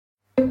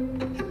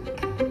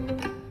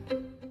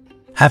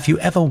Have you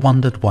ever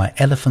wondered why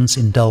elephants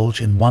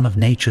indulge in one of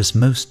nature's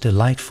most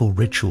delightful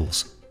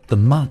rituals, the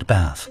mud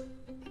bath?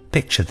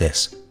 Picture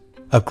this: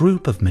 a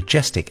group of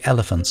majestic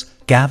elephants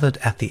gathered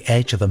at the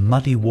edge of a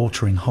muddy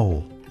watering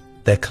hole,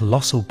 their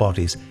colossal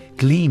bodies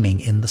gleaming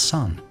in the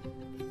sun.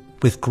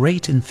 With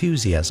great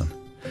enthusiasm,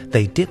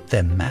 they dip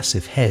their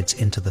massive heads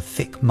into the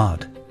thick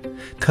mud,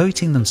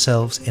 coating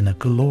themselves in a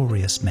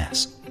glorious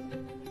mess.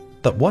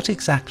 But what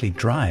exactly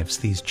drives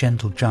these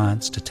gentle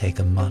giants to take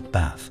a mud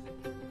bath?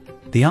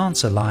 The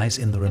answer lies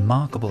in the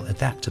remarkable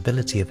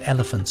adaptability of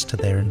elephants to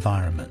their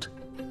environment.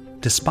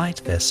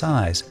 Despite their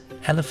size,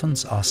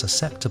 elephants are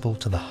susceptible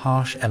to the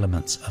harsh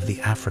elements of the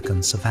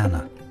African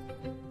savanna.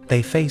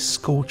 They face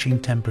scorching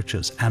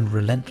temperatures and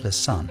relentless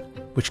sun,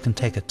 which can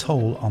take a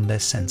toll on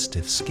their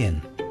sensitive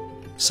skin.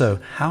 So,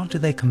 how do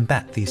they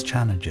combat these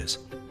challenges?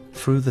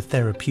 Through the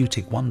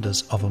therapeutic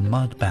wonders of a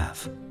mud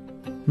bath.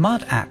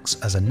 Mud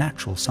acts as a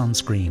natural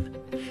sunscreen,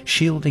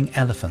 shielding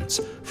elephants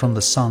from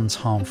the sun's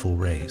harmful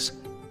rays.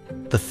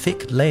 The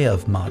thick layer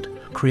of mud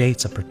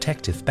creates a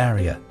protective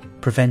barrier,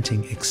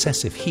 preventing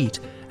excessive heat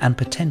and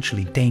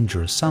potentially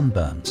dangerous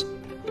sunburns.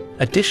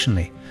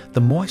 Additionally, the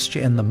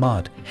moisture in the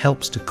mud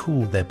helps to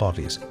cool their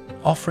bodies,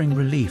 offering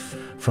relief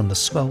from the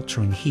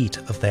sweltering heat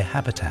of their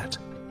habitat.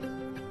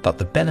 But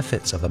the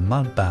benefits of a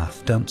mud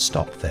bath don't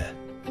stop there.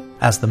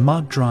 As the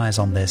mud dries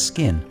on their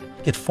skin,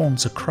 it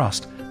forms a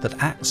crust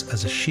that acts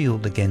as a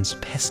shield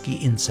against pesky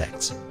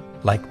insects,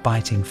 like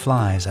biting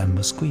flies and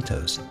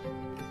mosquitoes.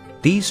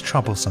 These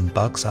troublesome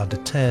bugs are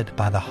deterred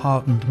by the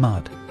hardened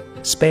mud,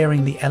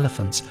 sparing the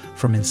elephants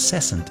from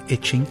incessant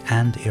itching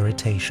and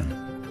irritation.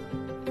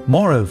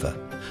 Moreover,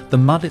 the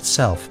mud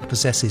itself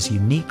possesses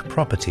unique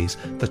properties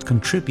that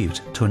contribute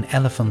to an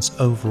elephant's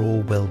overall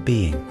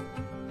well-being.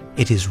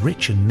 It is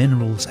rich in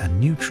minerals and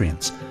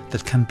nutrients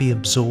that can be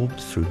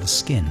absorbed through the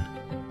skin.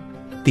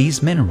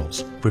 These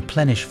minerals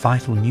replenish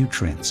vital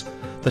nutrients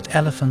that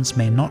elephants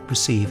may not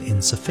receive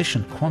in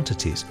sufficient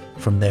quantities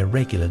from their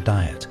regular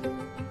diet.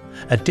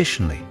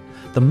 Additionally,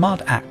 the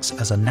mud acts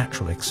as a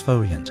natural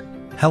exfoliant,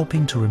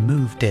 helping to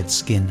remove dead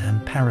skin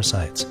and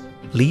parasites,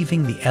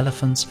 leaving the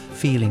elephants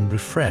feeling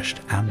refreshed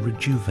and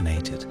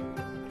rejuvenated.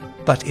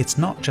 But it's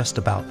not just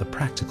about the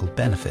practical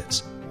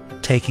benefits.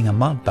 Taking a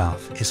mud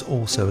bath is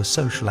also a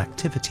social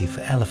activity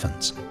for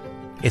elephants.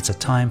 It's a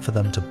time for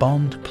them to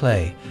bond,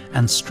 play,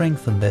 and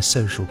strengthen their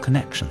social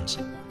connections.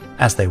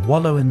 As they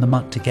wallow in the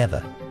mud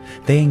together,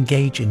 they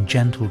engage in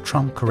gentle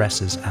trunk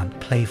caresses and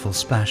playful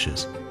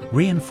splashes,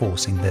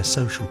 reinforcing their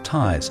social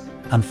ties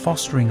and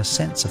fostering a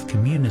sense of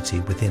community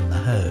within the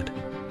herd.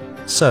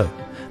 So,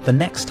 the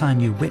next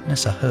time you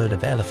witness a herd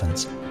of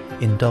elephants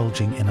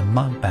indulging in a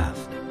mud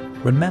bath,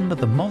 remember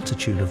the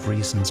multitude of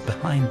reasons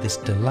behind this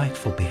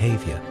delightful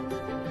behavior.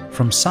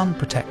 From sun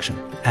protection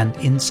and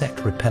insect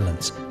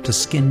repellents to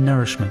skin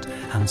nourishment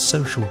and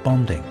social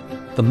bonding,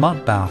 the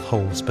mud bath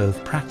holds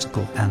both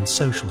practical and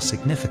social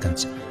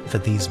significance for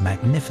these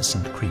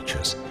magnificent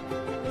creatures.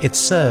 It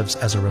serves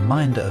as a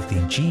reminder of the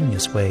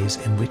ingenious ways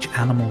in which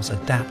animals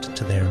adapt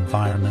to their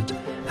environment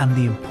and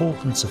the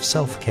importance of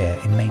self-care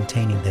in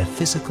maintaining their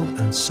physical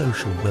and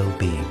social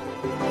well-being.